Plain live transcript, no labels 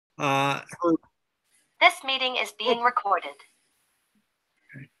Her This meeting is being recorded.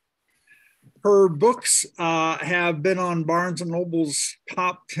 Her books have been on Barnes & Noble's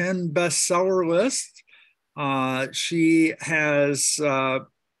top 10 bestseller list. She has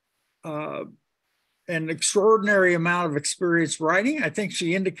an extraordinary amount of experience writing. I think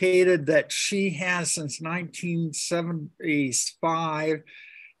she indicated that she has, since 1975,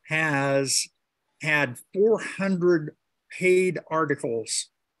 has had 400 paid articles,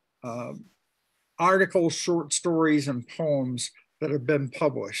 short stories, and poems that have been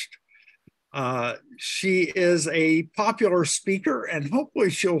published. She is a popular speaker, and hopefully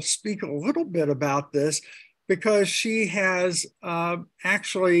she'll speak a little bit about this, because she has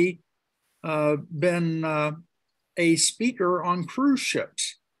actually been a speaker on cruise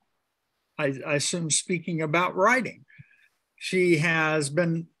ships. I assume speaking about writing. She has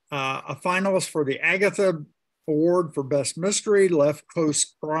been a finalist for the Agatha Award for Best Mystery, Left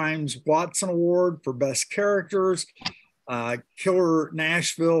Coast Crimes Watson Award for Best Characters, Killer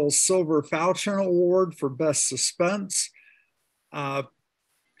Nashville Silver Falchion Award for Best Suspense.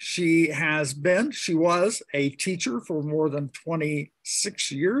 She was a teacher for more than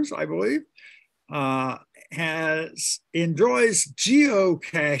 26 years, I believe. Enjoys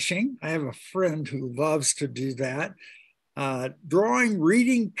geocaching. I have a friend who loves to do that. Drawing,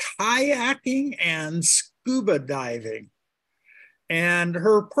 reading, kayaking, and scuba diving. And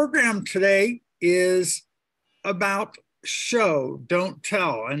her program today is about show, don't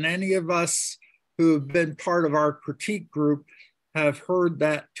tell. And any of us who have been part of our critique group have heard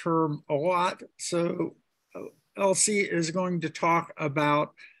that term a lot. So Elsie is going to talk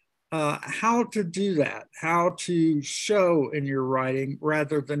about how to do that, how to show in your writing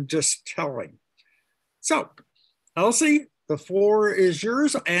rather than just telling. So, Elsie, the floor is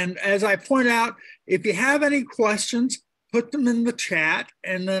yours. And as I point out, if you have any questions, put them in the chat,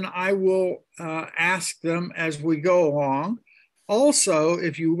 and then I will ask them as we go along. Also,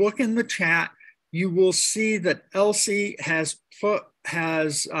 if you look in the chat, you will see that Elsie has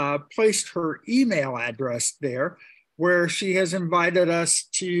placed her email address there, where she has invited us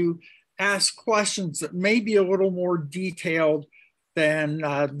to ask questions that may be a little more detailed than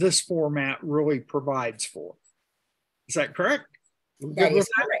this format really provides for. Is that correct? That is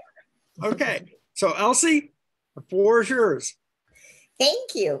correct. Okay, so Elsie, the floor is yours.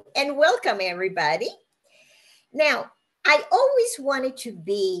 Thank you, and welcome everybody. Now, I always wanted to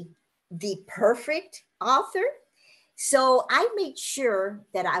be the perfect author, so I made sure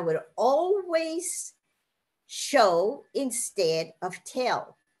that I would always show instead of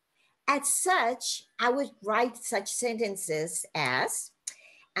tell. As such, I would write such sentences as,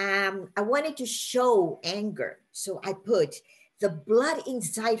 I wanted to show anger. So I put, the blood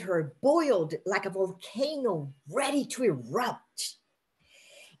inside her boiled like a volcano ready to erupt.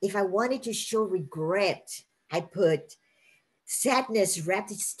 If I wanted to show regret, I put, sadness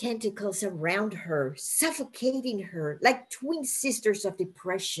wrapped its tentacles around her, suffocating her like twin sisters of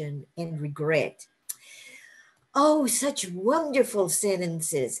depression and regret. Oh, such wonderful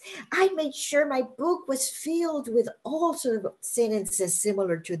sentences. I made sure my book was filled with all sorts of sentences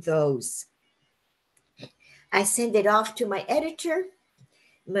similar to those. I send it off to my editor.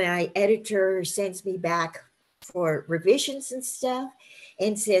 My editor sends me back for revisions and stuff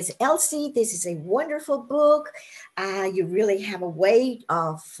and says, Elsie, this is a wonderful book. You really have a way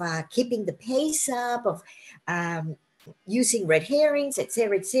of keeping the pace up, of using red herrings,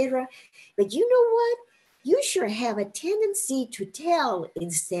 etc., etc. But you know what? You sure have a tendency to tell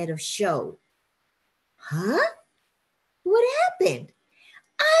instead of show. Huh? What happened?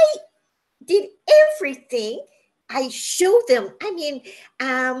 I did everything. I showed them,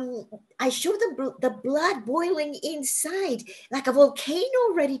 I showed them the blood boiling inside like a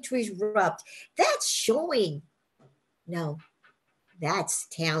volcano ready to erupt. That's showing. No, that's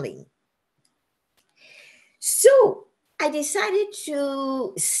telling. So I decided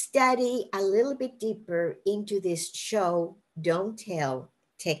to study a little bit deeper into this show, don't tell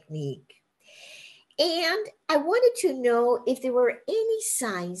technique. And I wanted to know if there were any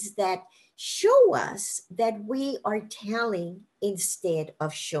signs that show us that we are telling instead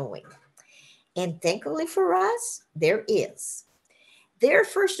of showing. And thankfully for us, there is.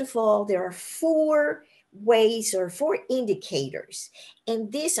 First of all, there are 4 ways or 4 indicators.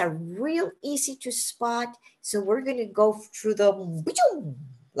 And these are real easy to spot. So we're going to go through them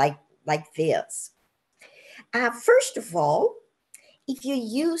like this. First of all, if you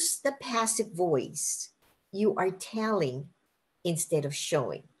use the passive voice, you are telling instead of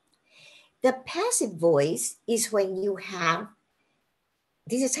showing. The passive voice is when you have,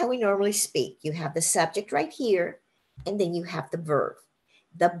 this is how we normally speak. You have the subject right here, and then you have the verb.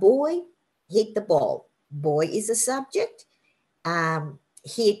 The boy hit the ball. Boy is the subject.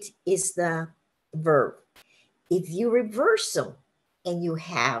 Hit is the verb. If you reverse them and you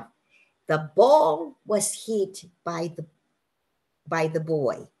have the ball was hit by the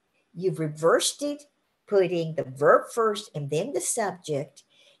boy, you've reversed it, putting the verb first and then the subject,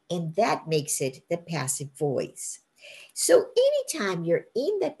 and that makes it the passive voice. So anytime you're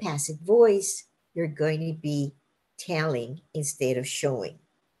in the passive voice, you're going to be telling instead of showing.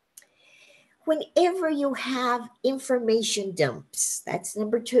 Whenever you have information dumps, that's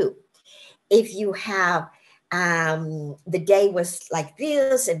number 2. If you have the day was like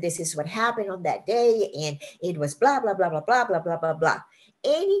this, and this is what happened on that day, and it was blah, blah, blah, blah, blah, blah, blah, blah, blah.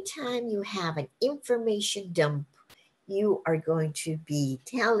 Anytime you have an information dump, you are going to be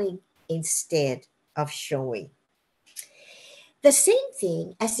telling instead of showing. The same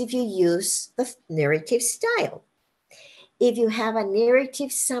thing as if you use the narrative style. If you have a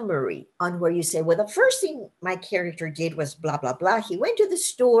narrative summary on where you say, well, the first thing my character did was blah, blah, blah. He went to the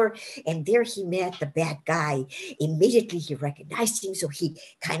store and there he met the bad guy. Immediately he recognized him. So he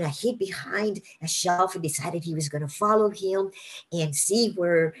kind of hid behind a shelf and decided he was going to follow him and see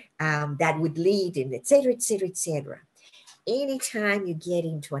where that would lead, and et cetera, et cetera, et cetera. Anytime you get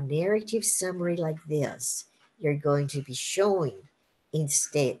into a narrative summary like this, you're going to be showing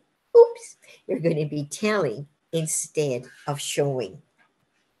instead, you're going to be telling instead of showing.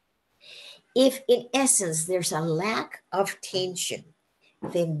 If in essence there's a lack of tension,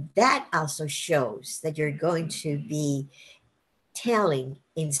 then that also shows that you're going to be telling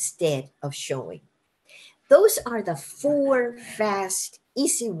instead of showing. Those are the 4 fast,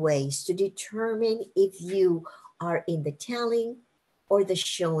 easy ways to determine if you are in the telling or the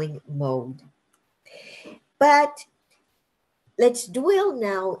showing mode. But let's dwell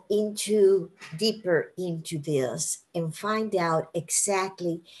now deeper into this and find out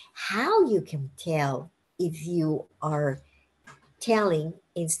exactly how you can tell if you are telling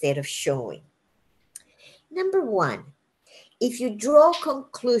instead of showing. Number 1, if you draw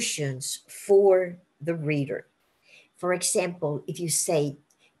conclusions for the reader. For example, if you say,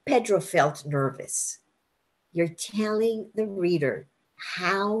 Pedro felt nervous, you're telling the reader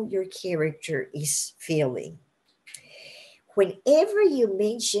how your character is feeling. Whenever you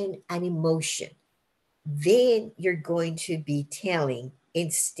mention an emotion, then you're going to be telling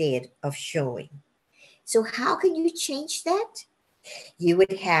instead of showing. So how can you change that? You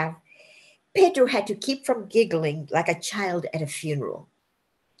would have, Pedro had to keep from giggling like a child at a funeral.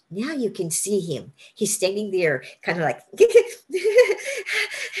 Now you can see him. He's standing there kind of like,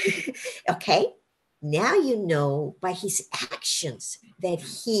 okay? Now you know by his actions that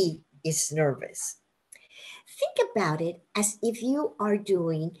he is nervous. Think about it as if you are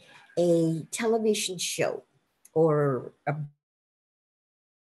doing a television show or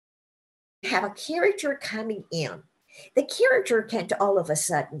have a character coming in. The character can't all of a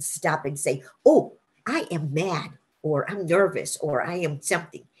sudden stop and say, oh, I am mad, or I'm nervous, or I am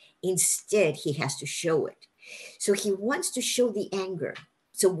something. Instead, he has to show it. So he wants to show the anger.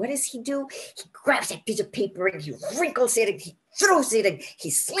 So what does he do? He grabs that piece of paper and he wrinkles it and he throws it and he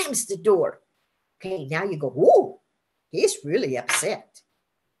slams the door. Okay, now you go, whoa, he's really upset.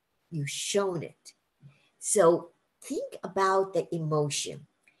 You've shown it. So think about the emotion.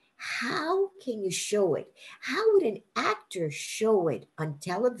 How can you show it? How would an actor show it on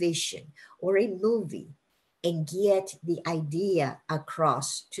television or a movie and get the idea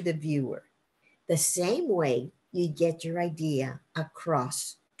across to the viewer? The same way you get your idea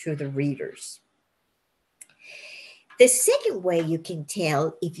across to the readers. The second way you can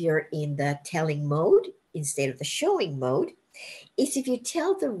tell if you're in the telling mode instead of the showing mode is if you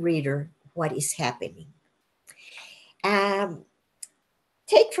tell the reader what is happening.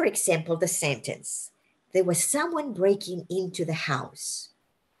 Take, for example, the sentence, there was someone breaking into the house.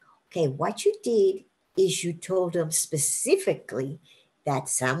 Okay, what you did is you told them specifically that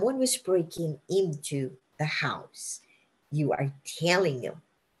someone was breaking into the house. You are telling them.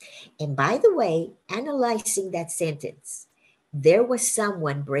 And by the way, analyzing that sentence, there was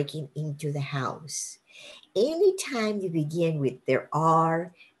someone breaking into the house. Anytime you begin with there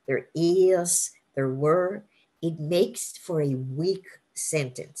are, there is, there were, it makes for a weak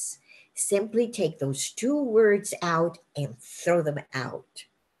sentence. Simply take those 2 words out and throw them out.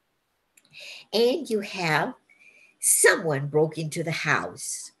 And you have someone broke into the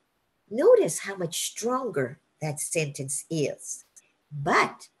house. Notice how much stronger that sentence is,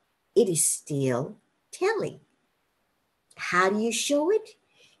 but it is still telling. How do you show it?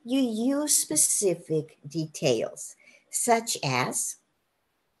 You use specific details, such as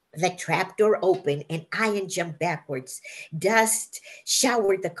The trapdoor opened and Ian jumped backwards. Dust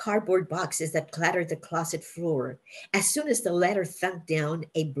showered the cardboard boxes that clattered the closet floor. As soon as the ladder thunked down,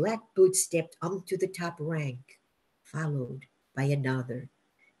 a black boot stepped onto the top rank, followed by another.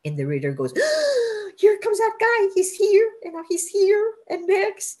 And the reader goes, here comes that guy. He's here, and now he's here, and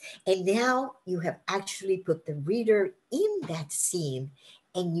next. And now you have actually put the reader in that scene,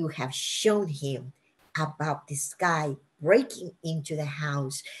 and you have shown him about this guy breaking into the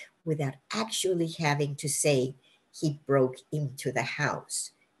house without actually having to say he broke into the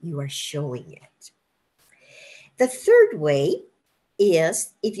house. You are showing it. The third way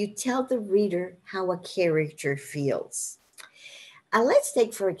is if you tell the reader how a character feels. Let's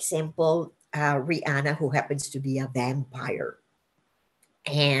take, for example, Rihanna, who happens to be a vampire.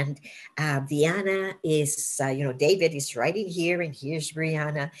 And Brianna is, David is right in here, and here's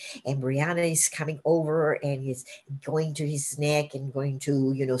Brianna, and Brianna is coming over and is going to his neck and going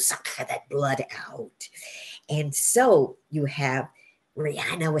to, suck that blood out. And so you have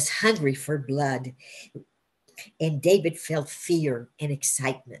Rihanna was hungry for blood, and David felt fear and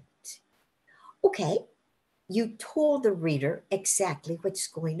excitement. Okay, you told the reader exactly what's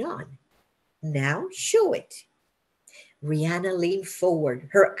going on. Now show it. Rihanna leaned forward,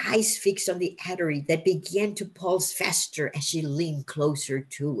 her eyes fixed on the artery that began to pulse faster as she leaned closer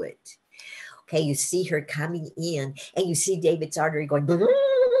to it. Okay, you see her coming in, and you see David's artery going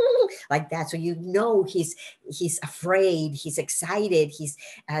like that. So you know he's afraid, he's excited, he's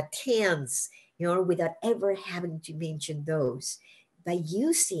tense, without ever having to mention those. By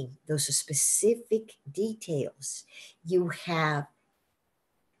using those specific details, you have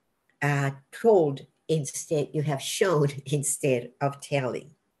told instead, you have shown instead of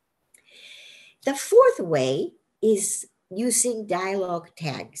telling. The fourth way is using dialogue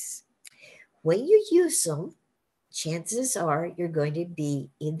tags. When you use them, chances are you're going to be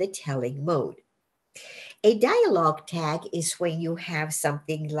in the telling mode. A dialogue tag is when you have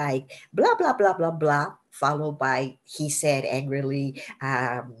something like blah, blah, blah, blah, blah, followed by he said angrily,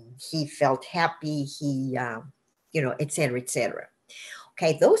 he felt happy, he, etc., etc.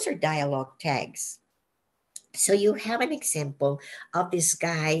 Okay, those are dialogue tags. So you have an example of this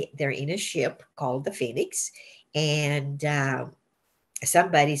guy, they're in a ship called the Phoenix, and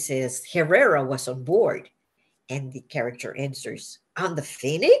somebody says, Herrera was on board. And the character answers, on the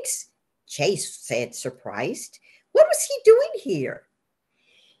Phoenix? Chase said, surprised. What was he doing here?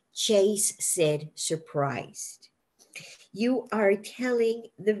 Chase said, surprised. You are telling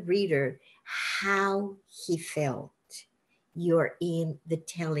the reader how he felt. You're in the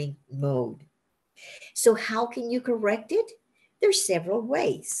telling mode. So how can you correct it? There's several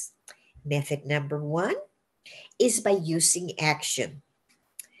ways. Method number one is by using action.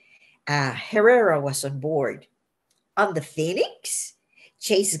 Herrera was on board. On the Phoenix,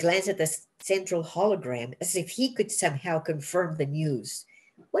 Chase glanced at the central hologram as if he could somehow confirm the news.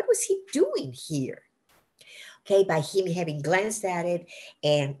 What was he doing here? Okay, by him having glanced at it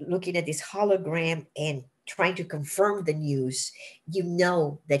and looking at this hologram and trying to confirm the news, you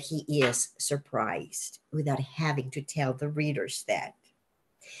know that he is surprised without having to tell the readers that.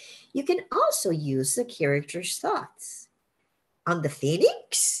 You can also use the character's thoughts. On the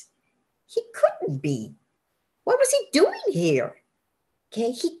Phoenix, he couldn't be. What was he doing here?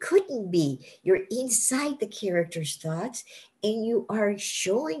 Okay, he couldn't be. You're inside the character's thoughts and you are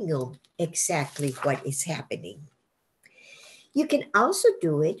showing them exactly what is happening. You can also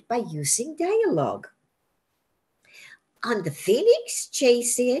do it by using dialogue. On the Phoenix,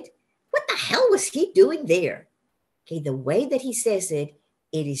 Chase said, what the hell was he doing there? Okay, the way that he says it,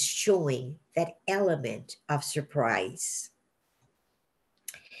 it is showing that element of surprise.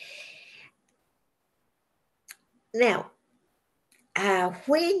 Now,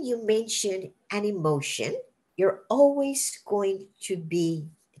 when you mention an emotion, you're always going to be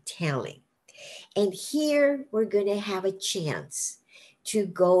telling. And here we're going to have a chance to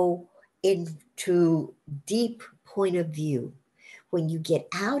go into deep point of view. When you get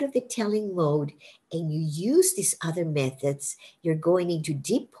out of the telling mode and you use these other methods, you're going into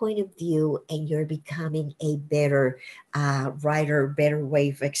deep point of view and you're becoming a better writer, better way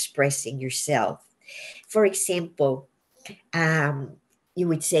of expressing yourself. For example, you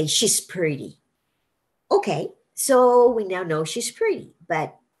would say, she's pretty. Okay, so we now know she's pretty,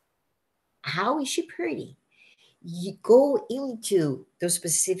 but how is she pretty? You go into those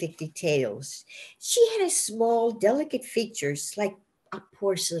specific details. She had a small, delicate features like a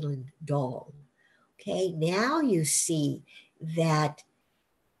porcelain doll. Okay, now you see that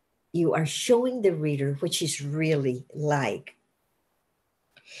you are showing the reader what she's really like.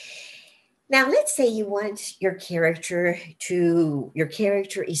 Now, let's say you want your character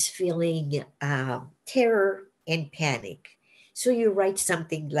is feeling terror and panic. So you write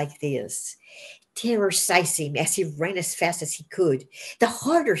something like this. Terror seized him as he ran as fast as he could. The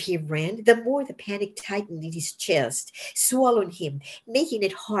harder he ran, the more the panic tightened in his chest, swallowing him, making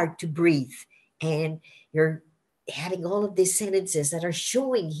it hard to breathe. And you're having all of these sentences that are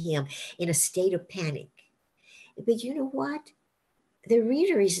showing him in a state of panic. But you know what? The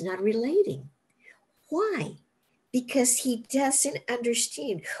reader is not relating. Why? Because he doesn't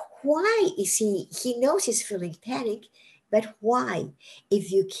understand. Why is he knows he's feeling panic, but why?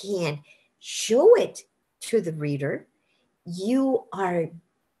 If you can show it to the reader, you are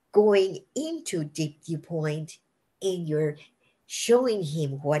going into deep viewpoint and you're showing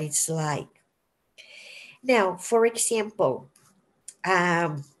him what it's like. Now, for example,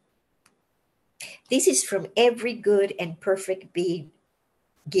 um, this is from Every Good and Perfect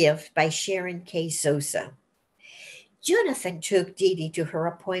Gift by Sharon K. Sosa. Jonathan took Dee Dee to her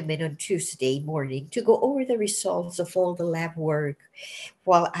appointment on Tuesday morning to go over the results of all the lab work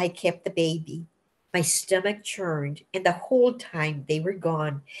while I kept the baby. My stomach churned, and the whole time they were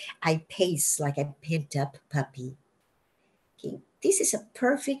gone, I paced like a pent up puppy. Okay, this is a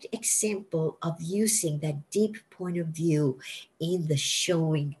perfect example of using that deep point of view in the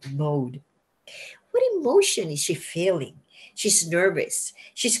showing mode. What emotion is she feeling? She's nervous.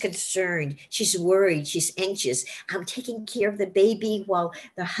 She's concerned. She's worried. She's anxious. I'm taking care of the baby while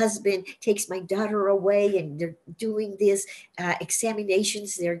the husband takes my daughter away and they're doing these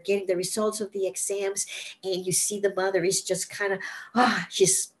examinations. They're getting the results of the exams. And you see the mother is just kind of,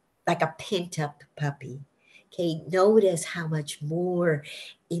 she's like a pent up puppy. Okay, notice how much more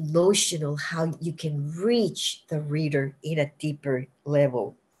emotional, how you can reach the reader in a deeper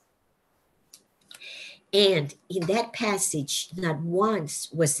level. And in that passage, not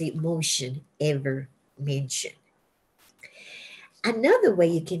once was the emotion ever mentioned. Another way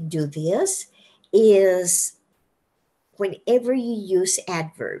you can do this is whenever you use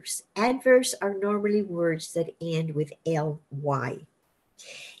adverbs. Adverbs are normally words that end with ly.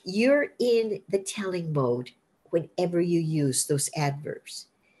 You're in the telling mode whenever you use those adverbs.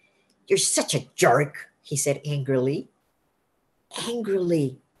 You're such a jerk, he said angrily.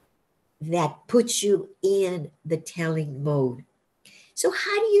 Angrily. That puts you in the telling mode. So,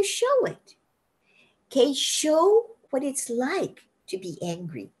 how do you show it? Okay, show what it's like to be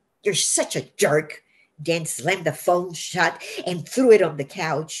angry. You're such a jerk. Dan slammed the phone shut and threw it on the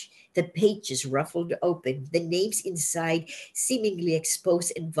couch. The pages ruffled open, the names inside seemingly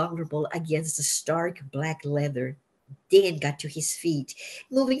exposed and vulnerable against the stark black leather. Dan got to his feet,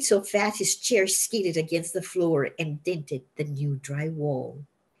 moving so fast his chair skidded against the floor and dented the new drywall.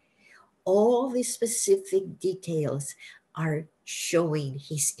 All the specific details are showing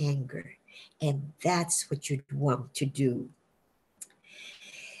his anger. And that's what you'd want to do.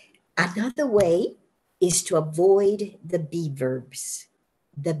 Another way is to avoid the be verbs.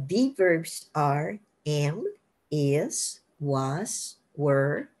 The be verbs are am, is, was,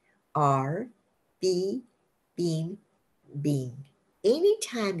 were, are, be, been, being.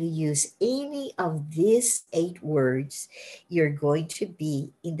 Anytime you use any of these 8 words, you're going to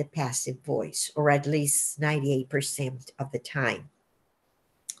be in the passive voice, or at least 98% of the time.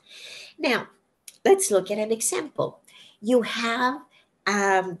 Now, let's look at an example. You have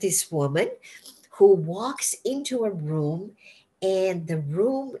this woman who walks into a room, and the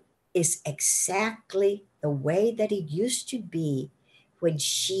room is exactly the way that it used to be when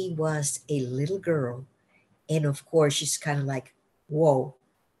she was a little girl. And of course, she's kind of like, whoa,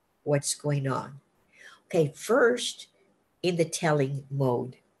 what's going on? Okay, first, in the telling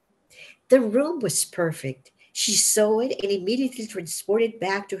mode, the room was perfect. She saw it and immediately transported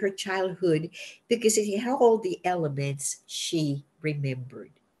back to her childhood because it had all the elements she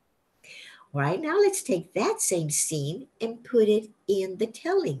remembered. All right, now let's take that same scene and put it in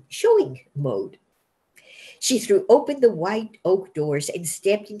the showing mode. She threw open the white oak doors and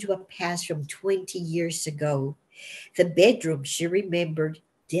stepped into a past from 20 years ago. The bedroom she remembered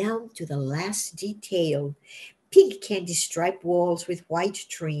down to the last detail. Pink candy striped walls with white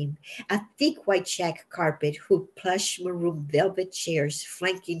trim, a thick white shag carpet with plush maroon velvet chairs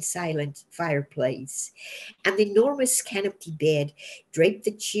flanking silent fireplace, an enormous canopy bed draped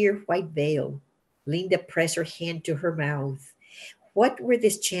the sheer white veil. Linda pressed her hand to her mouth. What were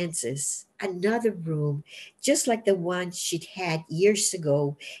these chances? Another room, just like the one she'd had years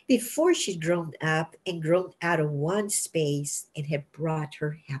ago before she'd grown up and grown out of one space and had brought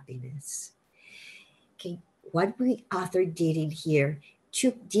her happiness. Okay, what the author did in here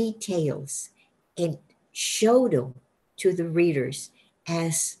took details and showed them to the readers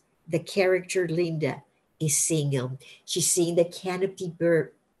as the character Linda is seeing them. She's seeing the canopy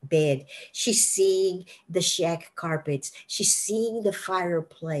bed. She's seeing the shag carpets. She's seeing the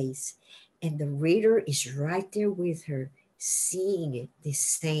fireplace. And the reader is right there with her, seeing the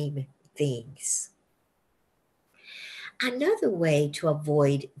same things. Another way to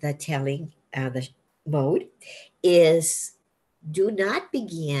avoid the telling the mode is do not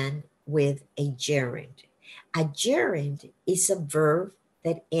begin with a gerund. A gerund is a verb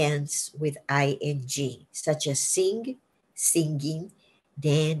that ends with ing, such as sing, singing,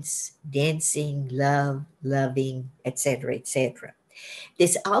 dance, dancing, love, loving, etc., etc.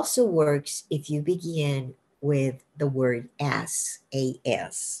 This also works if you begin with the word as.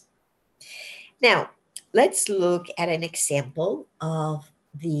 Now, let's look at an example of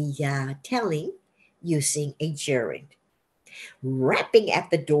the telling using a gerund. Rapping at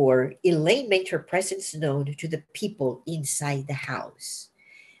the door, Elaine made her presence known to the people inside the house.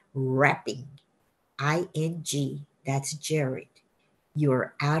 Rapping, ing, that's gerund.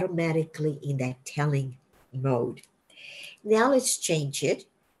 You're automatically in that telling mode. Now let's change it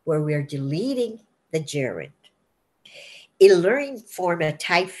where we're deleting the gerund. Elaine formed a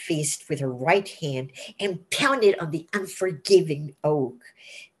tight fist with her right hand and pounded on the unforgiving oak.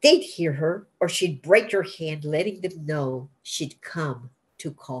 They'd hear her, or she'd break her hand, letting them know she'd come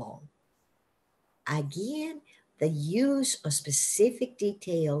to call. Again, the use of specific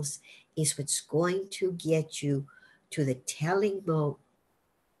details is what's going to get you to the telling mode,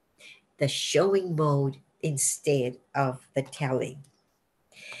 the showing mode instead of the telling.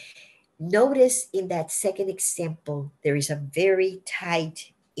 Notice in that second example, there is a very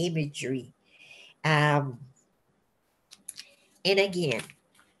tight imagery. And again,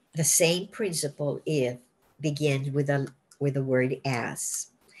 the same principle if begins with the word as.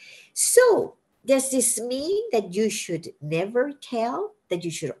 So, does this mean that you should never tell, that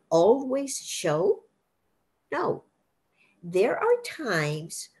you should always show? No. There are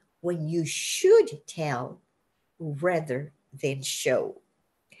times when you should tell rather than show.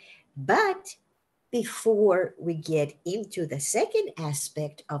 But before we get into the second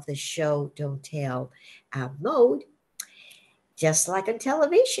aspect of the show, don't tell mode, just like on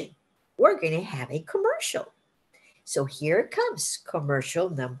television, we're going to have a commercial. So here it comes, commercial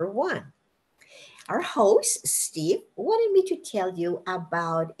number 1. Our host, Steve, wanted me to tell you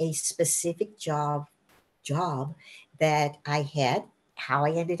about a specific job that I had, how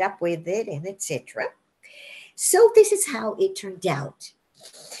I ended up with it, and etc. So this is how it turned out.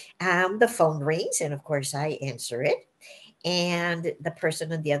 The phone rings, and of course I answer it. And the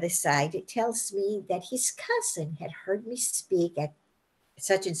person on the other side tells me that his cousin had heard me speak at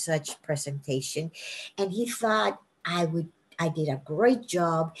such and such presentation, and he thought I did a great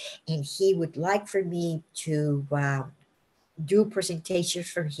job, and he would like for me to do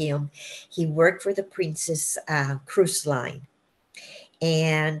presentations for him. He worked for the Princess Cruise Line,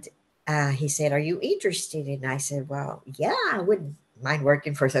 and he said, "Are you interested?" And I said, "Well, yeah, I wouldn't mind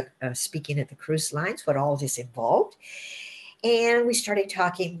working for the speaking at the cruise lines. What all this involved." And we started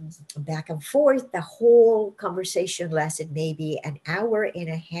talking back and forth. The whole conversation lasted maybe an hour and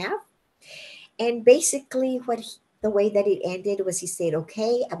a half. And basically, the way that it ended was he said,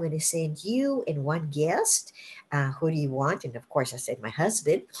 "Okay, I'm going to send you and one guest. Who do you want?" And of course, I said, "My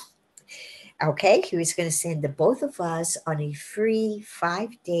husband." Okay, he was going to send the both of us on a free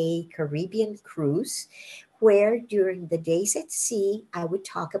 5-day Caribbean cruise where during the days at sea, I would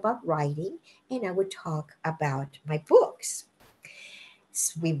talk about writing and I would talk about my books.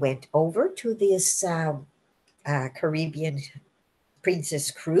 So we went over to this Caribbean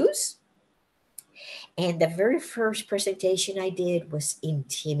Princess Cruise. And the very first presentation I did was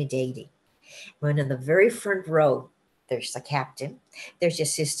intimidating. When on the very front row, there's the captain, there's the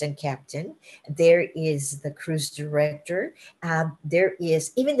assistant captain, there is the cruise director, there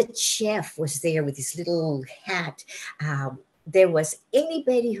is even the chef was there with his little hat. There was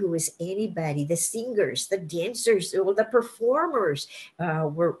anybody who was anybody, the singers, the dancers, or the performers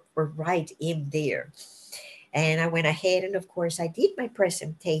were right in there. And I went ahead and, of course, I did my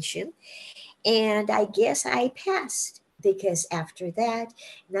presentation. And I guess I passed because after that,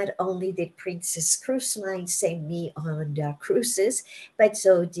 not only did Princess Cruise Line send me on cruises, but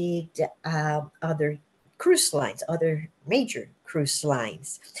so did other cruise lines, other major cruise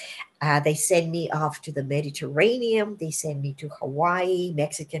lines. They send me off to the Mediterranean. They send me to Hawaii,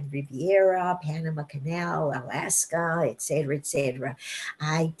 Mexican Riviera, Panama Canal, Alaska, etc., etc.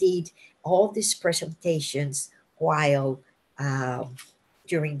 I did all these presentations while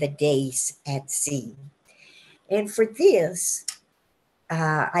during the days at sea. And for this,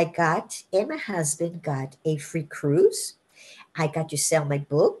 I got, and my husband got a free cruise. I got to sell my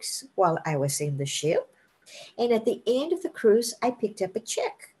books while I was in the ship. And at the end of the cruise, I picked up a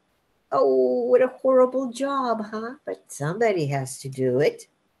check. Oh, what a horrible job, huh? But somebody has to do it.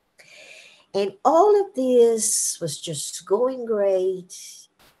 And all of this was just going great.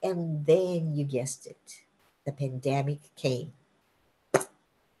 And then you guessed it, the pandemic came.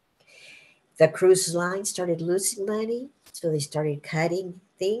 The cruise line started losing money, so they started cutting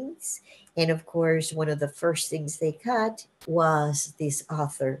things. And of course, one of the first things they cut was these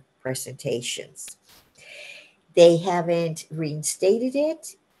author presentations. They haven't reinstated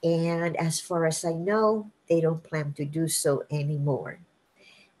it, and as far as I know, they don't plan to do so anymore.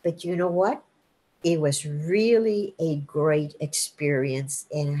 But you know what? It was really a great experience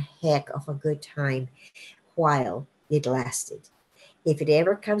and a heck of a good time while it lasted. If it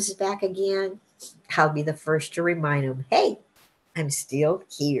ever comes back again, I'll be the first to remind them, hey, I'm still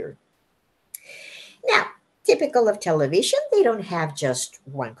here. Now, typical of television, they don't have just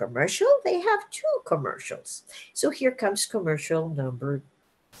one commercial, they have two commercials. So here comes commercial number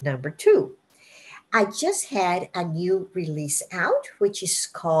two. I just had a new release out, which is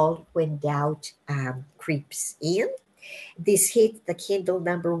called When Doubt Creeps In. This hit the Kindle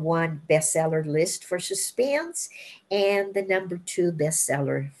 #1 bestseller list for suspense and the #2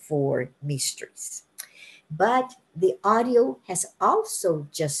 bestseller for mysteries. But the audio has also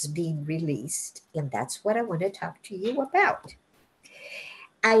just been released, and that's what I want to talk to you about.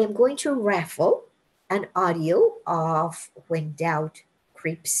 I am going to raffle an audio of When Doubt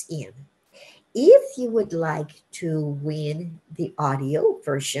Creeps In. If you would like to win the audio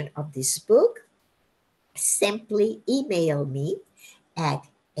version of this book, simply email me at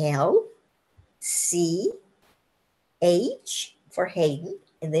LCH for Hayden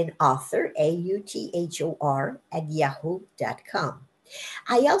and then author, AUTHOR, at yahoo.com.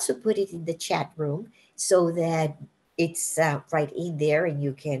 I also put it in the chat room so that it's right in there and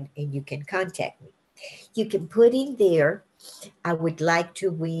you can contact me. You can put in there, I would like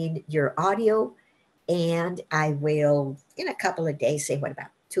to win your audio, and I will, in a couple of days, say what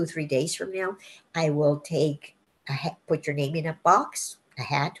about 2 or 3 days from now, I will put your name in a box, a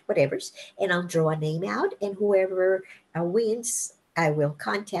hat, whatever's, and I'll draw a name out, and whoever wins, I will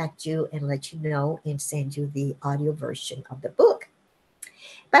contact you and let you know and send you the audio version of the book.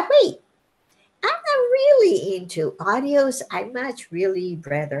 But wait, I'm not really into audios. I much really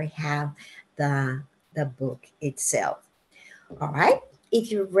rather have the book itself. All right.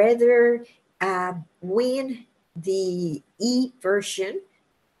 If you rather win the e version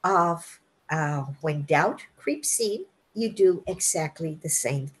of When Doubt Creeps In, you do exactly the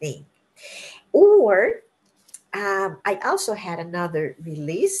same thing. Or I also had another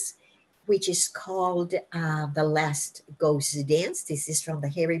release, which is called The Last Ghost Dance. This is from the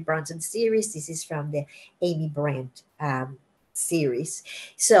Harry Bronson series. This is from the Aimee Brent series.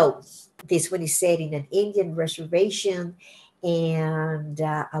 So this one is set in an Indian reservation, and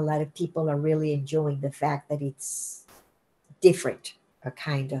a lot of people are really enjoying the fact that it's different, a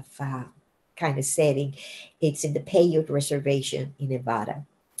kind of setting. It's in the Paiute Reservation in Nevada.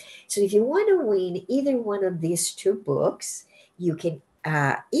 So if you want to win either one of these two books, you can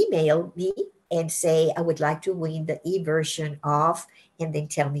email me and say, I would like to win the e version of, and then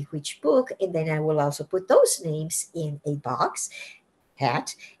tell me which book. And then I will also put those names in a box,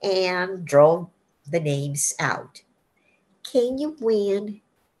 hat, and draw the names out. Can you win?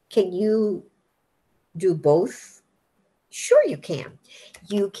 Can you do both? Sure, you can.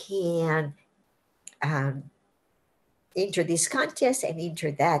 You can um, enter this contest and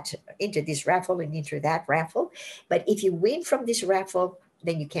enter this raffle and enter that raffle. But if you win from this raffle,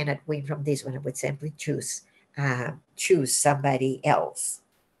 then you cannot win from this one. I would simply choose somebody else.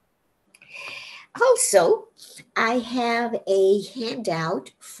 Also, I have a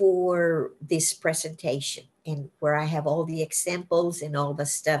handout for this presentation, and where I have all the examples and all the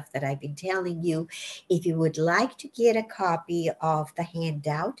stuff that I've been telling you. If you would like to get a copy of the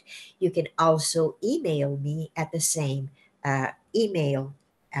handout, you can also email me at the same uh, email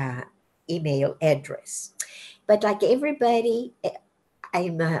uh, email address. But like everybody,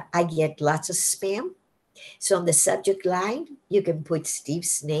 I get lots of spam. So on the subject line, you can put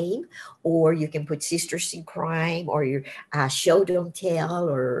Steve's name, or you can put Sisters in Crime, or your show don't tell,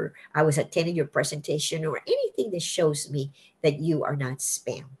 or I was attending your presentation, or anything that shows me that you are not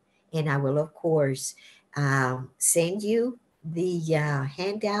spam. And I will, of course, send you the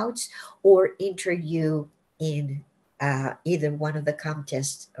handouts or enter you in either one of the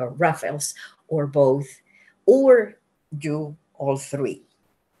contests or raffles or both, or do all three.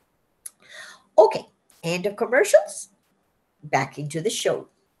 Okay, end of commercials. Back into the show.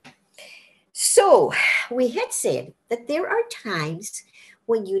 So we had said that there are times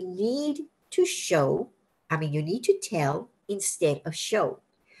when you need to show, you need to tell instead of show.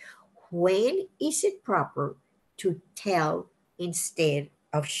 When is it proper to tell instead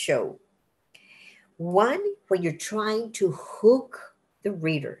of show? One, when you're trying to hook the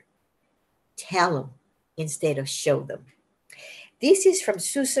reader, tell them instead of show them. This is from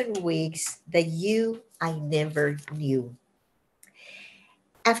Susan Weeks, The You I Never Knew.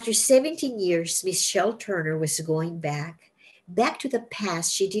 After 17 years, Michelle Turner was going back to the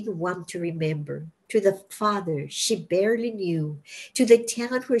past she didn't want to remember, to the father she barely knew, to the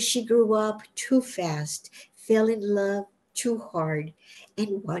town where she grew up too fast, fell in love too hard,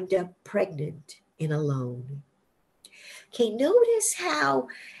 and wound up pregnant and alone. Okay, notice how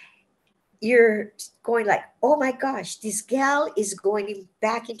you're going like, oh my gosh, this gal is going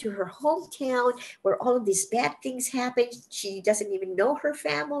back into her hometown where all of these bad things happen. She doesn't even know her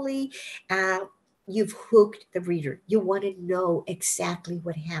family. You've hooked the reader. You want to know exactly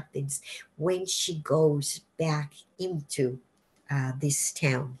what happens when she goes back into this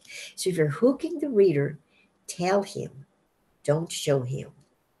town. So if you're hooking the reader, tell him, don't show him.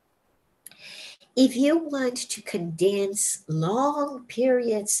 If you want to condense long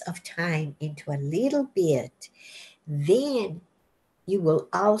periods of time into a little bit, then you will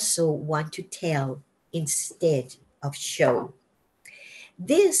also want to tell instead of show.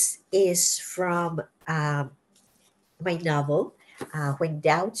 This is from my novel, When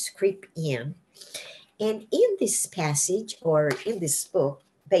Doubts Creep In. And in this passage, or in this book,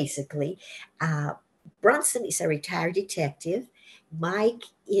 basically, Bronson is a retired detective. Mike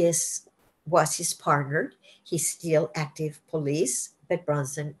was his partner. He's still active police, but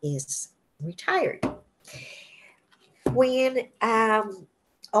Bronson is retired. When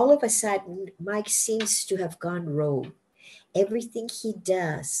all of a sudden Mike seems to have gone rogue, everything he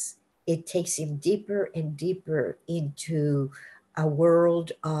does, it takes him deeper and deeper into a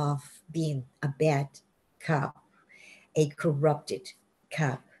world of being a bad cop, a corrupted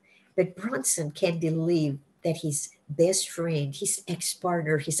cop. But Bronson can't believe that his best friend, his ex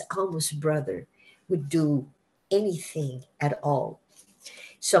partner, his almost brother would do anything at all.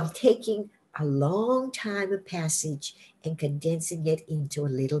 So I'm taking a long time of passage and condensing it into a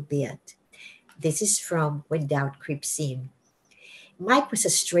little bit. This is from When Doubt Creeps In. Mike was a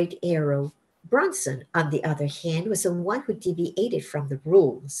straight arrow. Bronson, on the other hand, was the one who deviated from the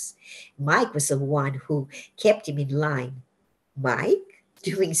rules. Mike was the one who kept him in line. Mike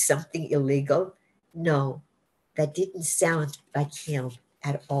doing something illegal? No, that didn't sound like him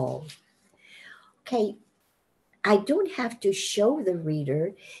at all. Okay, I don't have to show the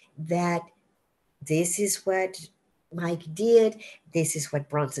reader that this is what Mike did, this is what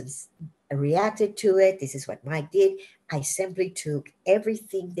Bronson reacted to it, this is what Mike did. I simply took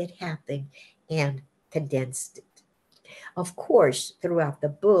everything that happened and condensed it. Of course, throughout the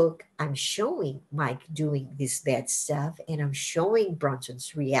book, I'm showing Mike doing this bad stuff and I'm showing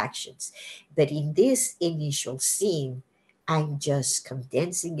Bronson's reactions. But in this initial scene, I'm just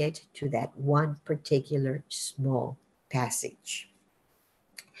condensing it to that one particular small passage.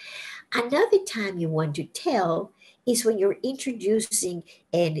 Another time you want to tell is when you're introducing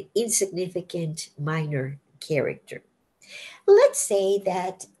an insignificant minor character. Let's say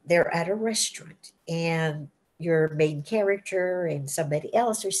that they're at a restaurant and your main character and somebody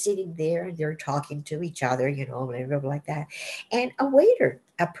else are sitting there and they're talking to each other, whatever like that. And a waiter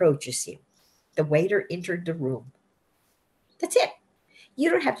approaches you. The waiter entered the room. That's it.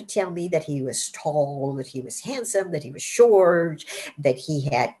 You don't have to tell me that he was tall, that he was handsome, that he was short, that he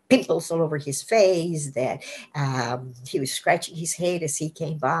had pimples all over his face, that he was scratching his head as he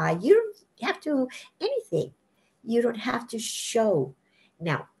came by. You don't have to anything. You don't have to show.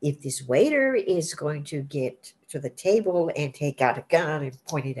 Now, if this waiter is going to get to the table and take out a gun and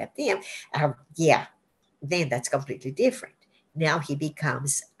point it at them, yeah, then that's completely different. Now he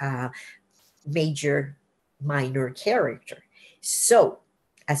becomes a major minor character. So,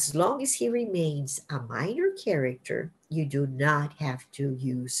 as long as he remains a minor character, you do not have to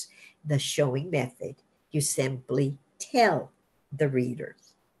use the showing method. You simply tell the reader.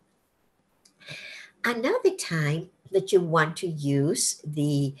 Another time that you want to use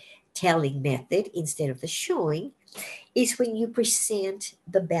the telling method instead of the showing is when you present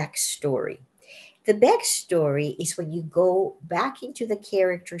the backstory. The backstory is when you go back into the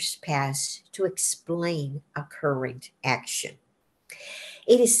character's past to explain a current action.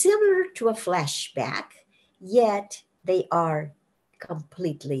 It is similar to a flashback, yet they are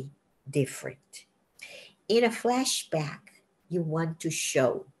completely different. In a flashback, you want to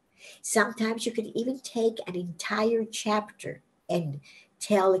show. Sometimes you can even take an entire chapter and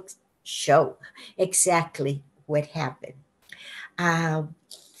tell show exactly what happened. Um,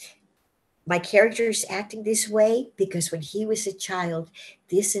 my character is acting this way because when he was a child,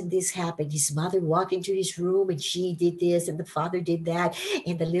 this and this happened. His mother walked into his room and she did this, and the father did that,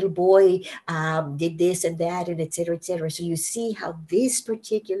 and the little boy did this and that, and et cetera, et cetera. So you see how this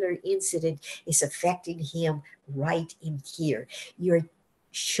particular incident is affecting him right in here. You're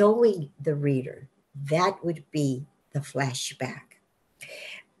showing the reader that would be the flashback.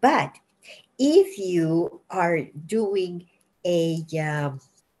 But if you are doing a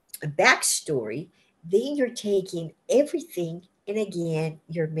backstory, then you're taking everything and again,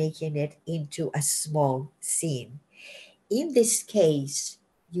 you're making it into a small scene. In this case,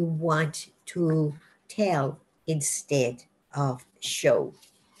 you want to tell instead of show.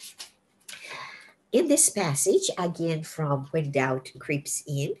 In this passage, again from When Doubt Creeps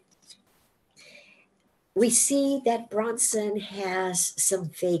In, we see that Bronson has some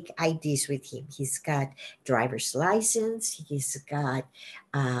fake IDs with him. He's got driver's license, he's got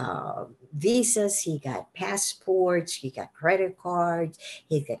visas, he got passports, he got credit cards,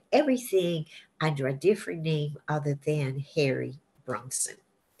 he got everything under a different name other than Harry Bronson.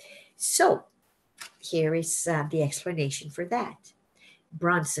 So here is the explanation for that.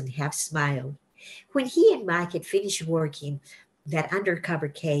 Bronson half smiled. When he and Mike had finished working that undercover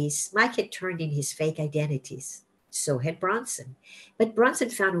case, Mike had turned in his fake identities. So had Bronson. But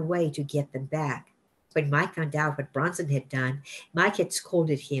Bronson found a way to get them back. When Mike found out what Bronson had done, Mike had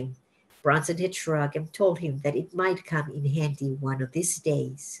scolded him. Bronson had shrugged and told him that it might come in handy one of these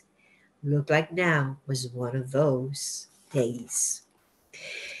days. Looked like now was one of those days.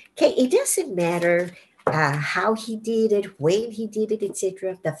 Okay, it doesn't matter how he did it, when he did it,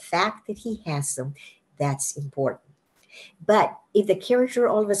 etc. The fact that he has them, that's important. But if the character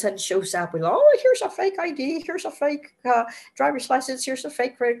all of a sudden shows up with, oh, here's a fake ID, here's a fake driver's license, here's a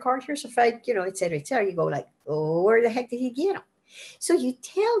fake credit card, here's a fake, et cetera, you go like, oh, where the heck did he get them? So you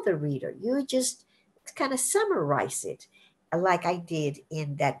tell the reader, you just kind of summarize it like I did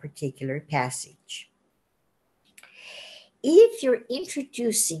in that particular passage. If you're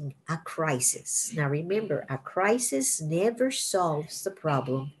introducing a crisis, now remember, a crisis never solves the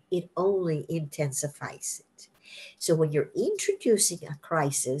problem, it only intensifies it. So when you're introducing a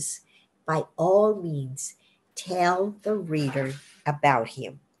crisis, by all means, tell the reader about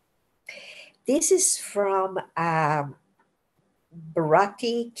him. This is from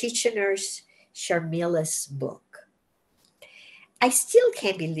Bharati Kitchener's Sharmila's book. I still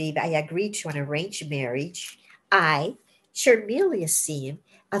can't believe I agreed to an arranged marriage. I, Sharmila Yassin,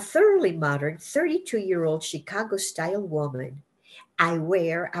 a thoroughly modern 32-year-old Chicago-style woman. I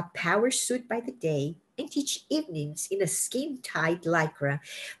wear a power suit by the day and teach evenings in a skin-tight lycra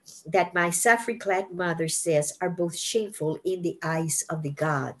that my saffron-clad mother says are both shameful in the eyes of the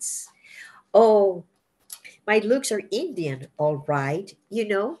gods. Oh, my looks are Indian, all right,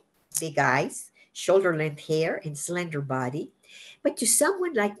 big eyes, shoulder-length hair, and slender body. But to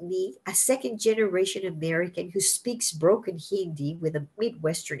someone like me, a second generation American who speaks broken Hindi with a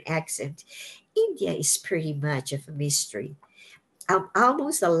Midwestern accent, India is pretty much of a mystery. I'm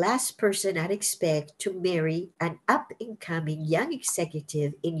almost the last person I'd expect to marry an up and coming young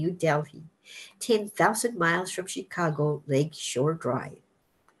executive in New Delhi, 10,000 miles from Chicago Lakeshore Drive.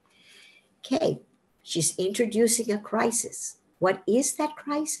 Okay, she's introducing a crisis. What is that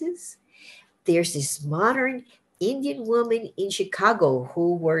crisis? There's this modern Indian woman in Chicago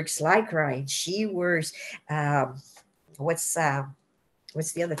who works lycra, and she wears what's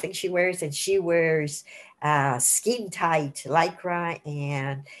the other thing she wears? And she wears skin tight lycra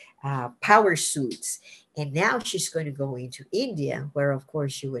and power suits. And now she's going to go into India, where of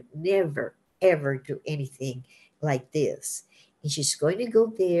course she would never ever do anything like this. And she's going to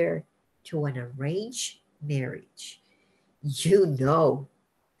go there to an arranged marriage. You know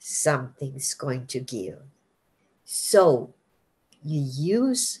something's going to give. So you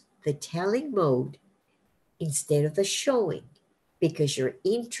use the telling mode instead of the showing because you're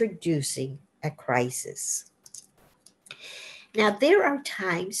introducing a crisis. Now, there are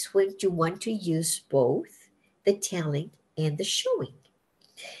times when you want to use both the telling and the showing.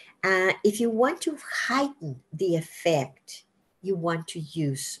 If you want to heighten the effect, you want to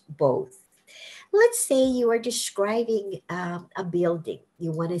use both. Let's say you are describing a building.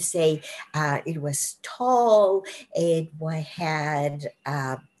 You want to say it was tall, had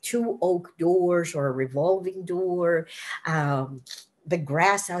two oak doors or a revolving door. The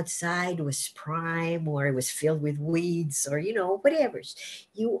grass outside was prime or it was filled with weeds or, whatever.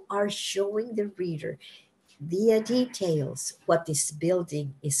 You are showing the reader via details what this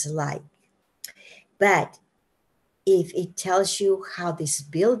building is like. But If it tells you how this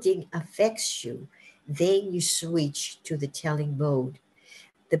building affects you, then you switch to the telling mode.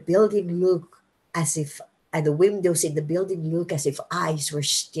 The building look as if the windows in the building look as if eyes were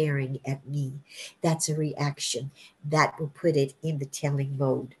staring at me. That's a reaction. That will put it in the telling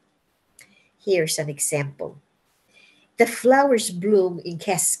mode. Here's an example. The flowers bloom in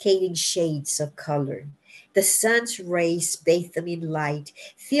cascading shades of color. The sun's rays bathe them in light,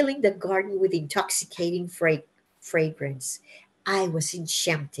 filling the garden with intoxicating fragrance. I was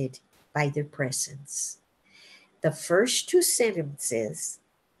enchanted by their presence. The first two sentences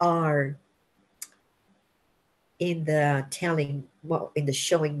are in the in the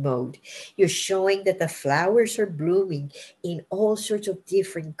showing mode. You're showing that the flowers are blooming in all sorts of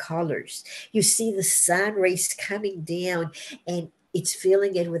different colors. You see the sun rays coming down and it's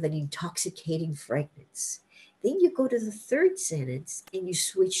filling it with an intoxicating fragrance. Then you go to the third sentence and you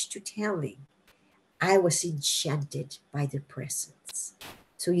switch to telling. I was enchanted by the presence.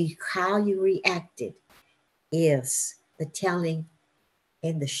 So how you reacted is the telling,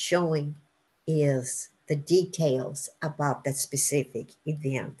 and the showing is the details about the specific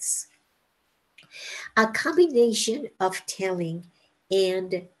events. A combination of telling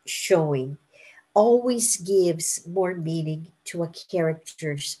and showing always gives more meaning to a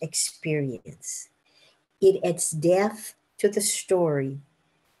character's experience. It adds depth to the story.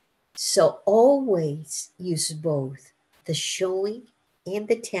 So always use both the showing and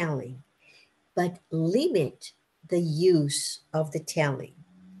the telling, but limit the use of the telling.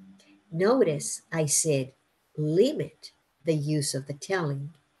 Notice I said limit the use of the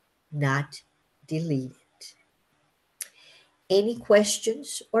telling, not delete it. Any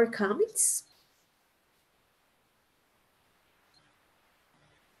questions or comments?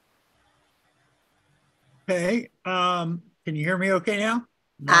 Okay. Can you hear me okay now?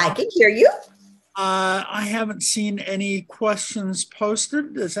 I can hear you. I haven't seen any questions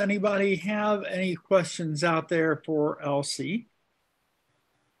posted. Does anybody have any questions out there for Elsie?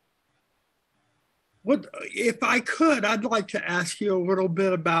 If I could, I'd like to ask you a little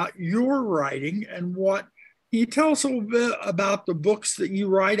bit about your writing and can you tell us a little bit about the books that you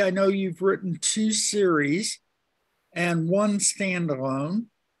write? I know you've written 2 series and 1 standalone.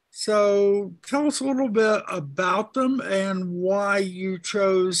 So tell us a little bit about them and why you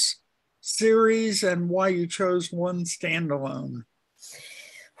chose series and why you chose 1 standalone.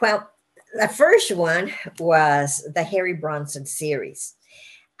 Well, the first one was the Harry Bronson series.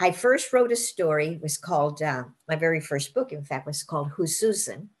 I first wrote a story. It was called, my very first book, in fact, was called Who's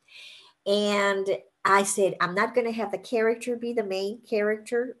Susan? And I said, I'm not going to have the character be the main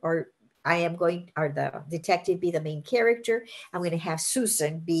character, or the detective be the main character. I'm going to have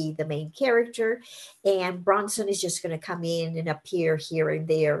Susan be the main character. And Bronson is just going to come in and appear here and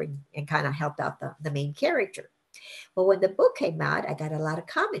there and kind of help out the main character. Well, when the book came out, I got a lot of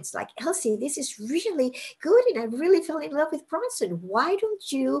comments like, Elsie, this is really good. And I really fell in love with Bronson. Why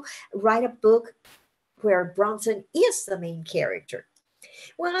don't you write a book where Bronson is the main character?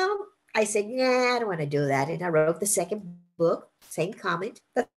 Well, I said, yeah, I don't want to do that. And I wrote the second book, same comment.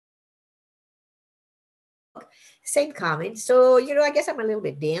 Same comment. So, I guess I'm a little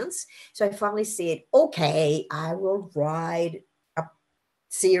bit dense. So I finally said, okay, I will write a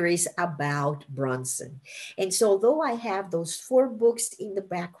series about Bronson. And so although I have those 4 books in the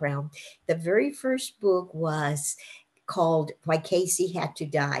background, the very first book was called Why Casey Had to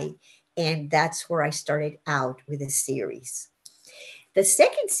Die. And that's where I started out with a series. The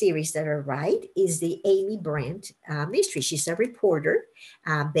second series that I write is the Aimee Brent mystery. She's a reporter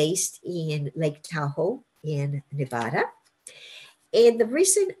based in Lake Tahoe in Nevada. And the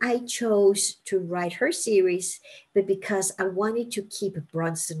reason I chose to write her series, but because I wanted to keep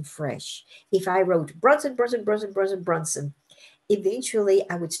Bronson fresh. If I wrote Bronson, eventually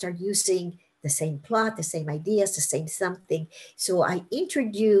I would start using the same plot, the same ideas, the same something. So I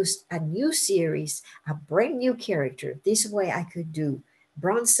introduced a new series, a brand new character. This way I could do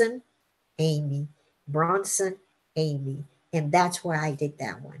Bronson, Aimee, Bronson, Aimee. And that's why I did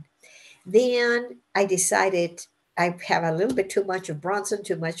that one. Then I decided I have a little bit too much of Bronson,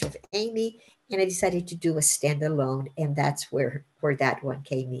 too much of Aimee, and I decided to do a standalone, and that's where that one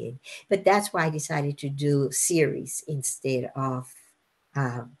came in. But that's why I decided to do series instead of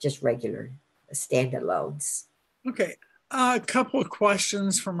just regular standalones. Okay. A couple of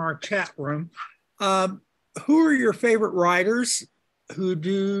questions from our chat room. Who are your favorite writers who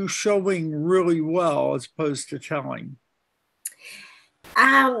do showing really well as opposed to telling?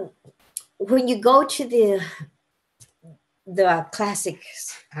 When you go to the classic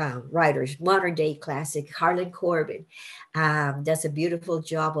writers, modern day classic, Harlan Coben does a beautiful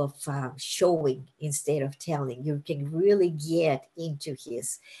job of showing instead of telling. You can really get into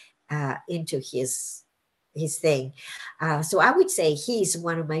his thing. So I would say he's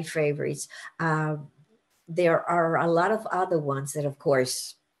one of my favorites. There are a lot of other ones that, of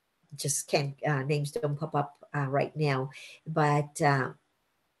course, just can't names don't pop up right now. But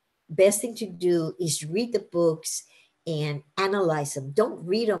best thing to do is read the books and analyze them. Don't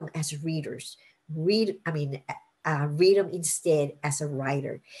read them as readers. Read them instead as a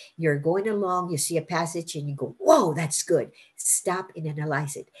writer. You're going along, you see a passage and you go, whoa, that's good. Stop and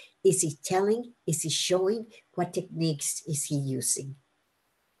analyze it. Is he telling? Is he showing? What techniques is he using?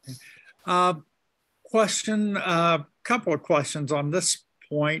 Couple of questions on this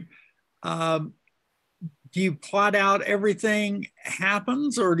point. Do you plot out everything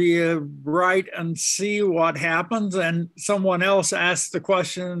happens, or do you write and see what happens and someone else asks the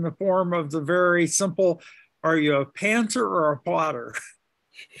question in the form of the very simple, are you a pantser or a plotter?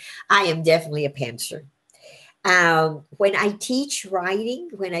 I am definitely a pantser. When I teach writing,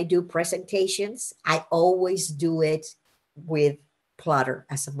 when I do presentations, I always do it with plotter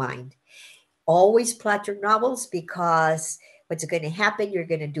as a mind. Always plot your novels, because what's going to happen, you're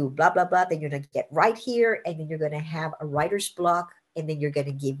going to do blah, blah, blah, then you're going to get right here, and then you're going to have a writer's block, and then you're going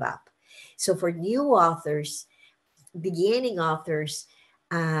to give up. So for new authors, beginning authors,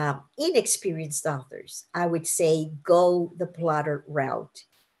 inexperienced authors, I would say go the plotter route.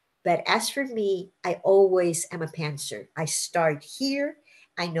 But as for me, I always am a pantser. I start here.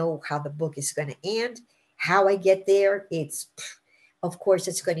 I know how the book is going to end. How I get there, of course,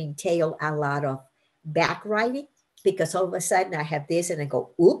 it's going to entail a lot of back writing, because all of a sudden I have this and I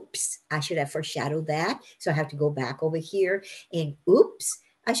go, oops, I should have foreshadowed that. So I have to go back over here, and oops,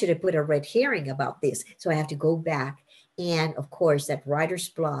 I should have put a red herring about this. So I have to go back. And of course, that writer's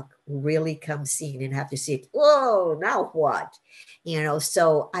block really comes in, and have to see it. Whoa, now what?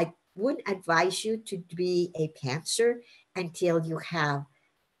 So I wouldn't advise you to be a pantser until you have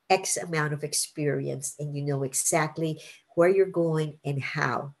X amount of experience and you know exactly where you're going and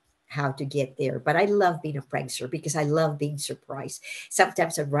how to get there. But I love being a prankster because I love being surprised.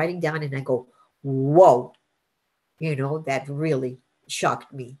 Sometimes I'm writing down and I go, whoa, that really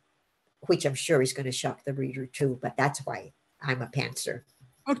shocked me, which I'm sure is going to shock the reader too. But that's why I'm a pantser.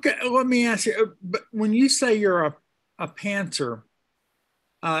 Okay, let me ask you, but when you say you're a pantser,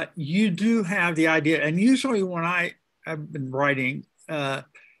 you do have the idea, and usually when I have been writing, I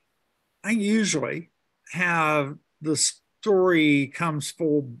usually have the story comes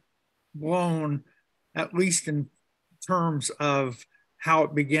full blown, at least in terms of how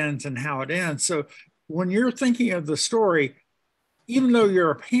it begins and how it ends. So when you're thinking of the story, even though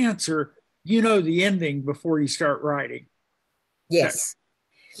you're a pantser, you know the ending before you start writing. Yes.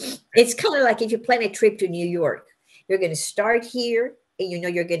 It's kind of like if you plan a trip to New York, you're going to start here and you know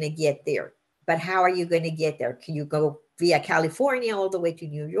you're going to get there. But how are you going to get there? Can you go via California all the way to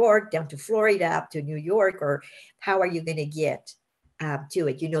New York, down to Florida, up to New York? Or how are you going to get to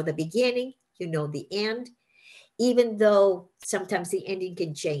it? You know the beginning, you know the end, even though sometimes the ending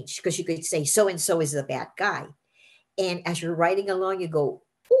can change, because you could say so-and-so is the bad guy. And as you're writing along, you go,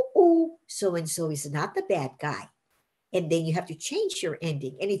 ooh, so-and-so is not the bad guy. And then you have to change your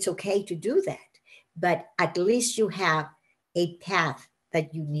ending. And it's okay to do that. But at least you have a path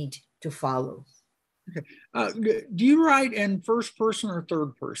that you need to follow. Okay. Do you write in first person or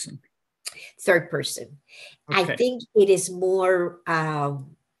third person? Third person. Okay. I think it is more, I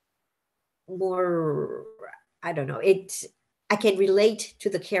don't know. I can relate to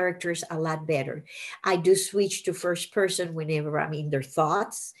the characters a lot better. I do switch to first person whenever I'm in their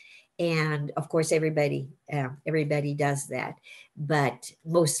thoughts. And of course, everybody does that. But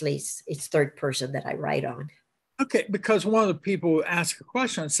mostly it's third person that I write on. Okay, because one of the people asked a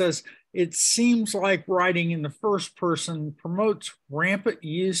question says, it seems like writing in the first person promotes rampant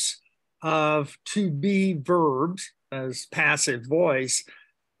use of to be verbs as passive voice.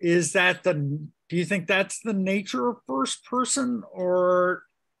 Do you think that's the nature of first person, or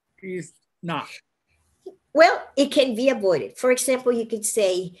is not? Well, it can be avoided. For example, you could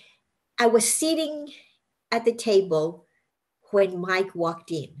say, I was sitting at the table when Mike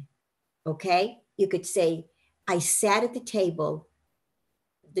walked in. Okay. You could say, I sat at the table,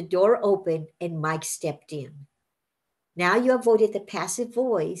 the door opened, and Mike stepped in. Now you avoided the passive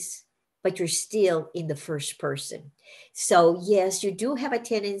voice, but you're still in the first person. So, yes, you do have a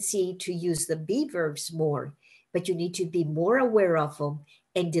tendency to use the be verbs more, but you need to be more aware of them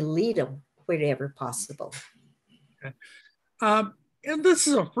and delete them wherever possible. Okay. And this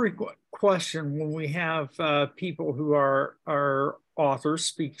is a frequent question when we have people who are authors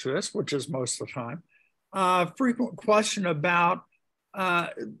speak to us, which is most of the time. Frequent question about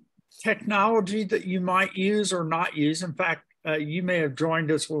technology that you might use or not use. In fact, you may have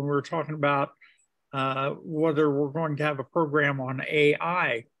joined us when we were talking about whether we're going to have a program on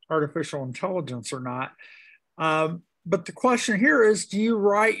AI, artificial intelligence, or not. But the question here is, do you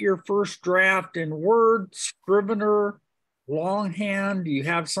write your first draft in Word, Scrivener, longhand? Do you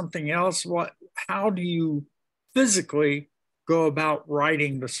have something else? How do you physically go about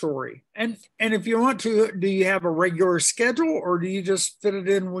writing the story? And if you want to, do you have a regular schedule, or do you just fit it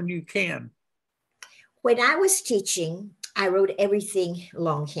in when you can? When I was teaching, I wrote everything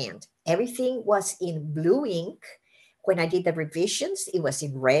longhand. Everything was in blue ink. When I did the revisions, it was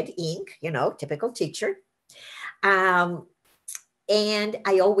in red ink, typical teacher. And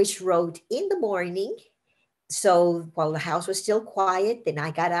I always wrote in the morning. So while the house was still quiet, then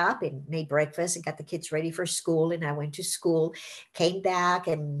I got up and made breakfast and got the kids ready for school. And I went to school, came back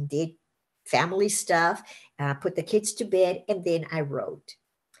and did family stuff, put the kids to bed, and then I wrote.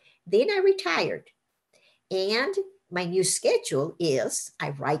 Then I retired. And my new schedule is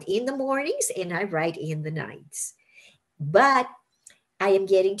I write in the mornings and I write in the nights. But I am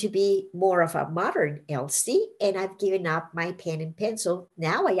getting to be more of a modern Elsie, and I've given up my pen and pencil.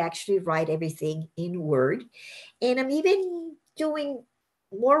 Now I actually write everything in Word, and I'm even doing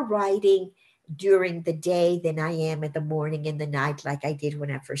more writing during the day than I am in the morning and the night, like I did when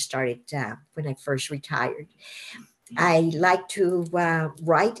I first started, when I first retired. I like to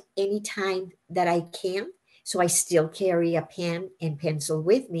write anytime that I can. So I still carry a pen and pencil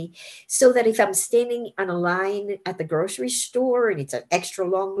with me so that if I'm standing on a line at the grocery store and it's an extra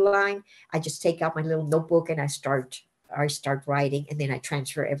long line, I just take out my little notebook and I start writing, and then I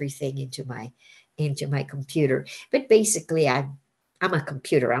transfer everything into my computer. But basically I'm a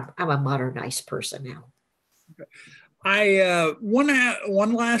computer. I'm a modernized person now. I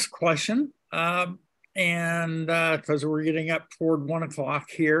one last question, and because we're getting up toward 1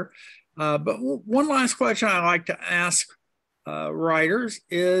 o'clock here. But one last question I like to ask writers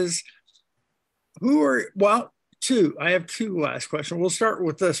is, two. I have two last questions. We'll start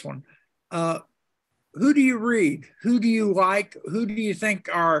with this one. Who do you read? Who do you like? Who do you think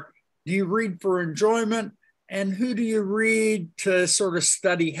do you read for enjoyment? And who do you read to sort of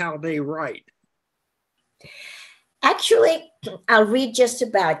study how they write? Actually, I'll read just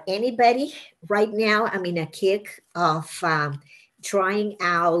about anybody. Right now, I'm in a kick of trying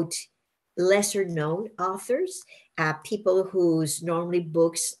out lesser known authors, people whose normally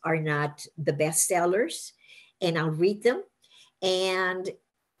books are not the bestsellers, and I'll read them.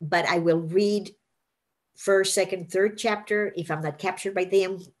 But I will read first, second, third chapter. If I'm not captured by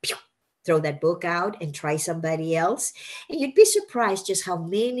them, throw that book out and try somebody else. And you'd be surprised just how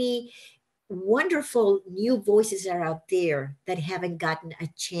many wonderful new voices are out there that haven't gotten a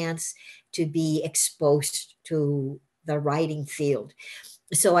chance to be exposed to the writing field.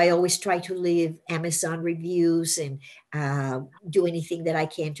 So I always try to leave Amazon reviews and do anything that I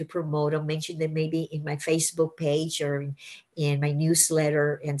can to promote them, mention them maybe in my Facebook page or in my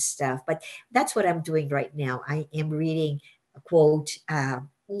newsletter and stuff. But that's what I'm doing right now. I am reading, quote,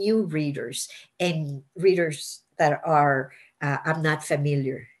 new readers and readers that are I'm not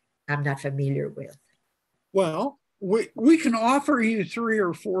familiar with. Well, we can offer you 3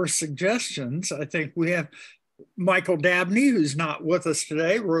 or 4 suggestions. I think we have Michael Dabney, who's not with us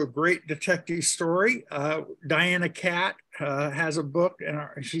today, wrote a great detective story. Diana Catt has a book,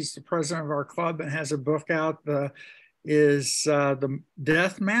 and she's the president of our club and has a book out. The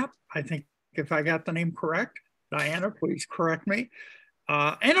Death Map. I think if I got the name correct. Diana, please correct me.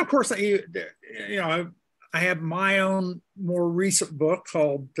 And of course, I have my own more recent book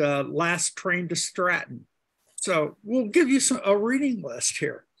called Last Train to Stratton. So we'll give you a reading list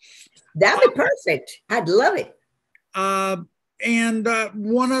here. That'd be perfect. I'd love it. And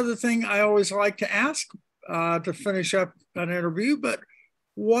one other thing I always like to ask to finish up an interview, but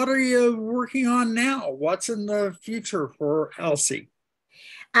what are you working on now? What's in the future for Elsie?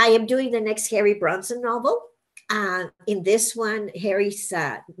 I am doing the next Harry Bronson novel. In this one, Harry's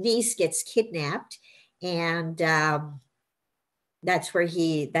niece gets kidnapped, and that's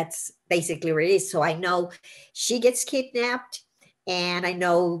basically where it is. So I know she gets kidnapped, and I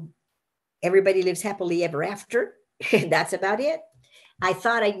know everybody lives happily ever after. And that's about it. I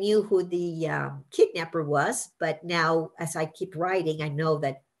thought I knew who the kidnapper was, but now as I keep writing, I know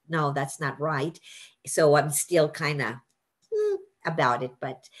that no, that's not right. So I'm still kind of about it,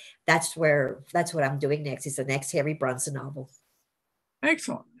 but that's what I'm doing next. It's the next Harry Bronson novel.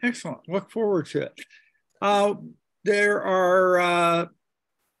 Excellent. Look forward to it. There are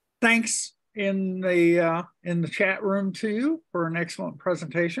thanks in the chat room to you for an excellent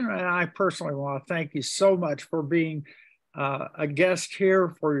presentation. And I personally want to thank you so much for being a guest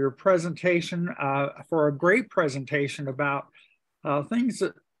here, for your presentation, for a great presentation about things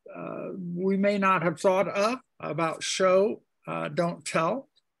that we may not have thought of about show, don't tell.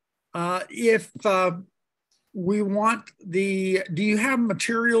 If we want do you have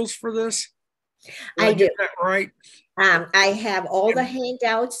materials for this? I do. Get that right? I have all the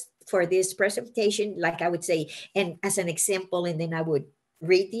handouts for this presentation, like I would say, and as an example, and then I would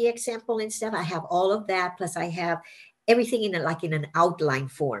read the example and stuff. I have all of that, plus I have everything in an outline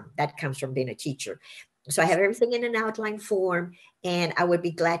form that comes from being a teacher. So I have everything in an outline form, and I would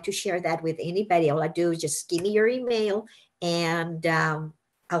be glad to share that with anybody. All I do is just give me your email, and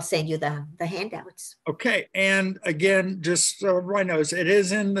I'll send you the handouts. Okay. And again, just so everybody knows, it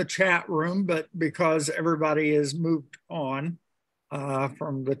is in the chat room, but because everybody has moved on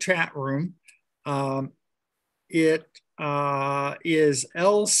from the chat room, it is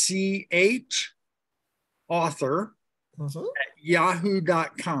LCH author at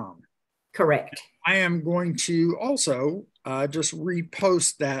yahoo.com. Correct. I am going to also just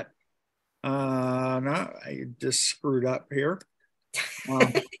repost that. No, I just screwed up here.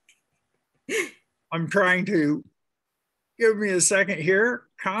 I'm trying to, give me a second here,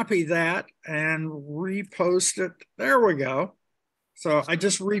 copy that and repost it. There we go. So I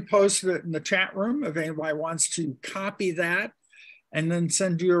just reposted it in the chat room if anybody wants to copy that and then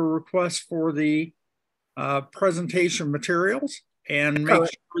send you a request for the presentation materials, and make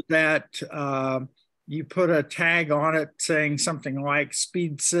sure that you put a tag on it saying something like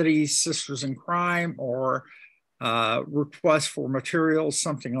Speed City Sisters in Crime, or request for materials,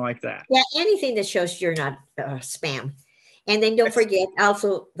 something like that. Yeah, anything that shows you're not spam. And then don't forget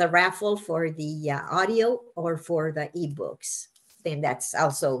also the raffle for the audio or for the ebooks. Then that's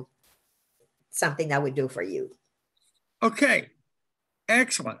also something I would do for you. Okay,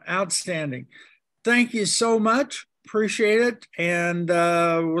 excellent, outstanding. Thank you so much. Appreciate it. And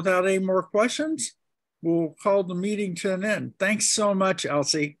without any more questions, we'll call the meeting to an end. Thanks so much,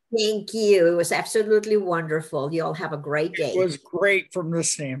 Elsie. Thank you. It was absolutely wonderful. You all have a great day. It was great from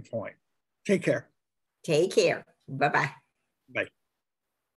this standpoint. Take care. Take care. Bye-bye.